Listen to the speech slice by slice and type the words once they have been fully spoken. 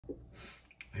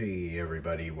Hey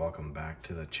everybody, welcome back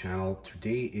to the channel.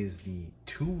 Today is the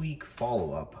 2-week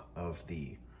follow-up of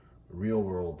the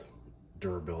real-world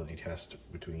durability test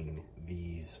between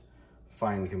these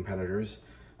fine competitors,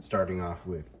 starting off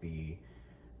with the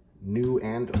new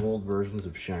and old versions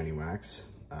of Shinee Wax,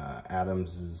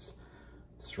 Adams's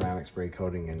ceramic spray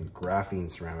coating and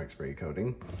Graphene ceramic spray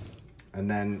coating.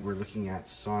 And then we're looking at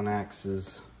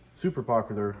Sonax's super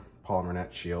popular Polymer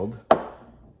net shield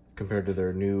compared to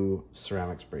their new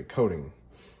ceramic spray coating.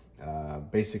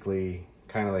 Basically,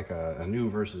 kind of like a new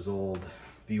versus old,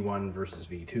 V1 versus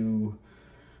V2,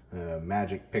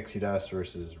 magic pixie dust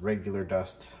versus regular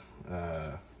dust,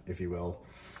 if you will.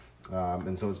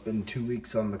 And so it's been 2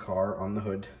 weeks on the car, on the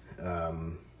hood,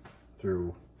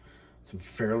 through some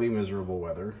fairly miserable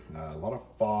weather, a lot of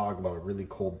fog, a lot of really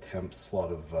cold temps, a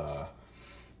lot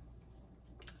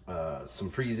of some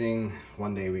freezing.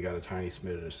 One day we got a tiny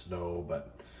smidge of snow,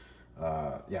 but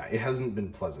yeah, it hasn't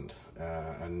been pleasant,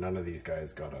 and none of these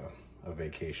guys got a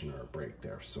vacation or a break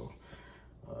there. So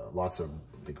lots of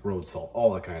like road salt,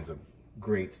 all the kinds of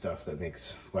great stuff that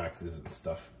makes waxes and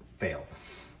stuff fail.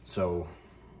 So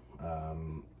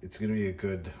it's gonna be a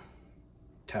good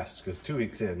test, because 2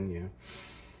 weeks in, you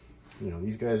know,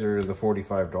 these guys are in the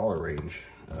 $45 range.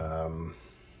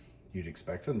 You'd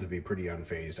expect them to be pretty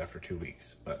unfazed after 2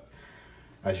 weeks, but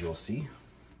as you'll see,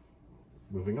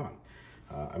 moving on.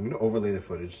 I'm going to overlay the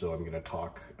footage, so I'm going to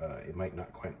talk. It might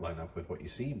not quite line up with what you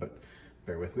see, but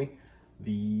bear with me.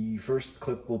 The first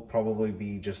clip will probably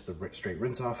be just the straight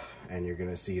rinse off, and you're going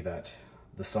to see that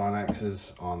the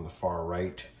Sonaxes on the far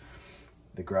right,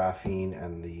 the Graphene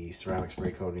and the ceramic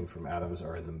spray coating from Adams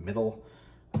are in the middle,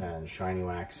 and Shinee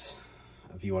Wax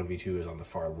V1, V2 is on the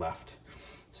far left.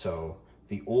 So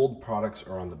the old products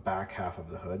are on the back half of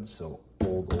the hood, so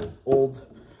old,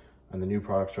 and the new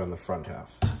products are on the front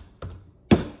half.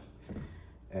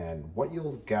 And what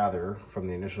you'll gather from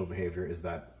the initial behavior is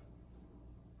that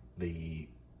the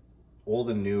old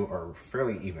and new are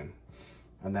fairly even.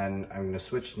 And then I'm going to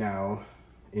switch now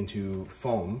into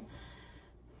foam,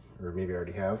 or maybe I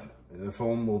already have. The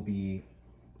foam will be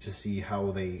to see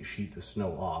how they sheet the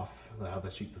snow off, how they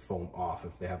sheet the foam off,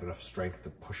 if they have enough strength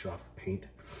to push off the paint.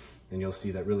 And you'll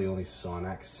see that really only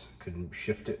Sonax could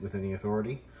shift it with any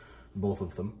authority, both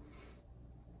of them.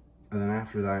 And then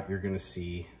after that, you're going to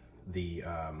see the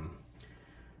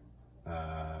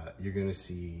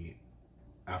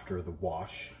after the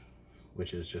wash,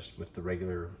 which is just with the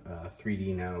regular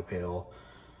 3D nanopale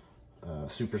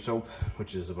super soap,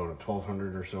 which is about a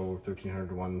 1200 or so, 1300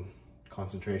 to 1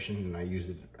 concentration, and I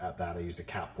used it at that. I used a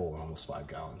cap full and almost 5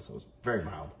 gallons, so it's very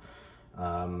mild.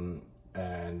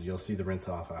 And you'll see the rinse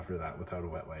off after that without a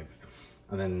wet wipe,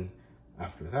 and then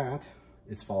after that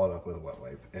it's followed up with a wet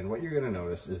wipe. And what you're going to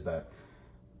notice is that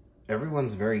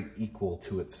everyone's very equal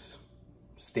to its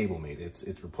stablemate, its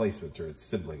replacement or its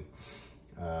sibling.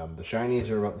 The Shinees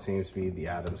are about the same speed, the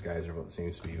Adams guys are about the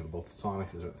same speed, and both the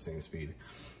Sonaxes are at the same speed.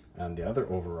 And the other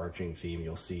overarching theme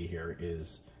you'll see here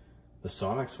is the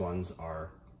Sonax ones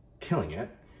are killing it.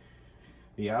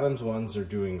 The Adams ones are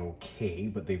doing okay,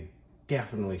 but they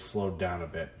definitely slowed down a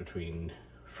bit between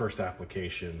first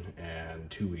application and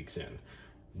 2 weeks in.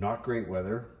 Not great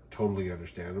weather, totally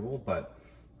understandable, but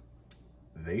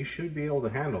they should be able to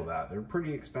handle that. They're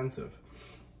pretty expensive.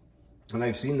 And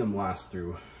I've seen them last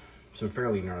through some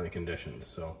fairly gnarly conditions.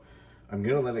 So I'm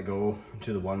gonna let it go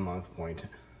to the 1 month point.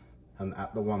 And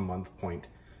at the 1 month point,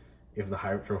 if the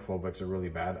hydrophobics are really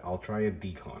bad, I'll try a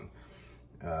decon,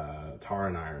 tar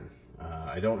and iron.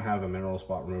 I don't have a mineral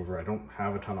spot remover. I don't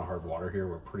have a ton of hard water here.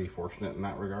 We're pretty fortunate in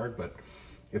that regard, but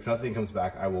if nothing comes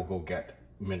back, I will go get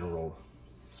water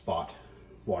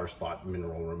spot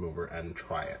mineral remover and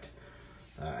try it.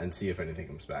 And see if anything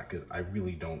comes back, because I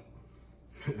really don't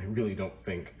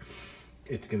think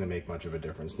it's going to make much of a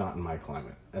difference, not in my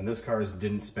climate. And this car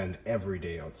didn't spend every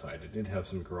day outside. It did have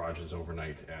some garages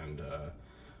overnight and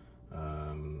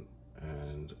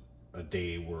a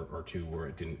day or two where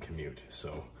it didn't commute.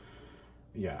 So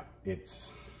yeah, it's,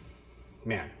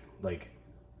 man, like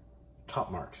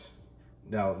top marks.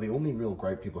 Now, the only real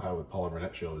gripe people have with Polymer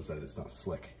net shield is that it's not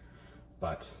slick,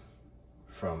 but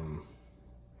from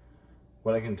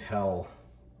what I can tell,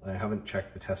 I haven't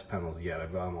checked the test panels yet.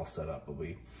 I've got them all set up. I'll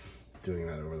be doing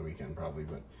that over the weekend probably,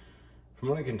 but from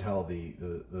what I can tell, the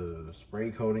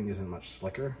spray coating isn't much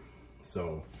slicker.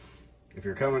 So if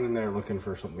you're coming in there looking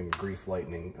for something grease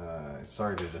lightning,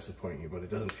 sorry to disappoint you, but it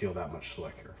doesn't feel that much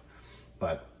slicker.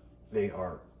 But they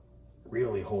are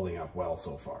really holding up well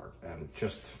so far, and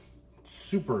just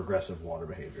super aggressive water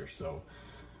behavior. So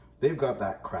they've got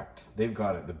that cracked. They've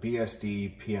got it. The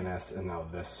BSD, PNS, and now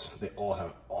this, they all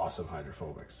have awesome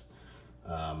hydrophobics.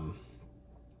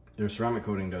 Their ceramic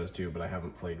coating does too, but I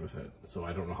haven't played with it, so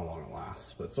I don't know how long it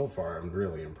lasts. But so far, I'm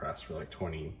really impressed for like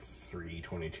 $23,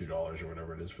 $22 or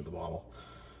whatever it is for the bottle.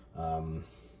 The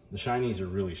Shinees are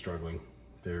really struggling.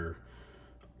 They're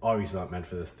obviously not meant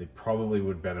for this. They probably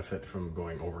would benefit from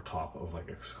going over top of like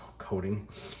a coating.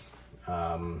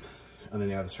 And then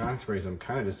yeah, the ceramic sprays I'm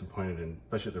kind of disappointed in,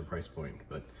 especially at their price point,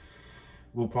 but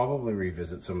we'll probably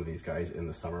revisit some of these guys in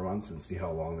the summer months and see how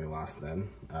long they last then.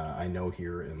 I know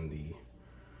here in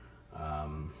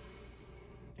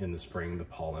the spring, the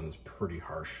pollen is pretty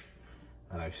harsh,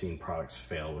 and I've seen products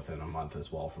fail within a month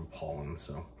as well from pollen.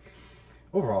 So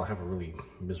overall, I have a really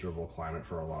miserable climate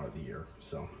for a lot of the year.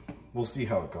 So we'll see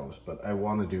how it goes, but I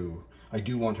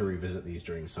do want to revisit these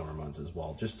during summer months as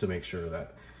well, just to make sure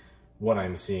that what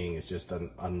I'm seeing is just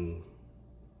an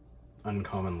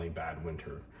uncommonly bad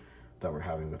winter that we're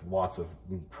having, with lots of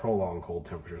prolonged cold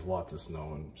temperatures, lots of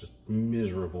snow, and just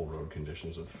miserable road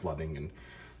conditions with flooding. And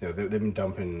you know, they've been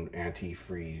dumping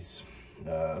antifreeze,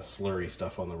 slurry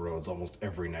stuff on the roads almost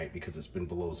every night because it's been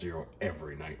below zero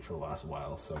every night for the last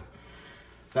while. So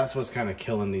that's what's kind of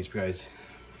killing these guys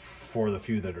for the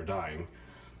few that are dying.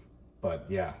 But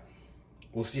yeah,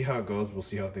 we'll see how it goes. We'll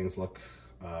see how things look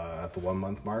at the 1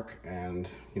 month mark, and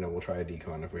you know, we'll try a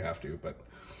decon if we have to. But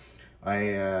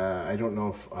I don't know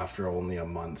if after only a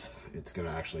month it's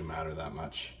gonna actually matter that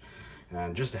much.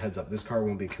 And just a heads up, this car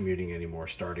won't be commuting anymore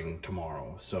starting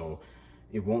tomorrow, so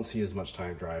it won't see as much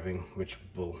time driving, which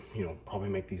will, you know, probably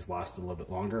make these last a little bit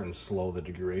longer and slow the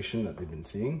degradation that they've been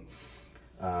seeing.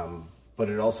 But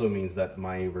it also means that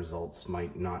my results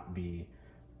might not be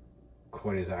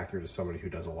quite as accurate as somebody who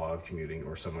does a lot of commuting,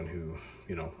 or someone who,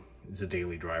 you know, is a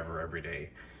daily driver every day.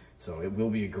 So it will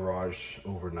be a garage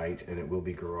overnight, and it will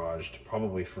be garaged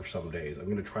probably for some days. I'm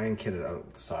gonna try and kit it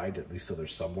outside, at least so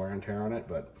there's some wear and tear on it,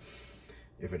 but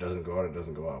if it doesn't go out, it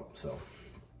doesn't go out. So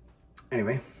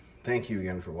anyway, thank you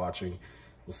again for watching.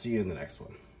 We'll see you in the next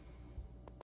one.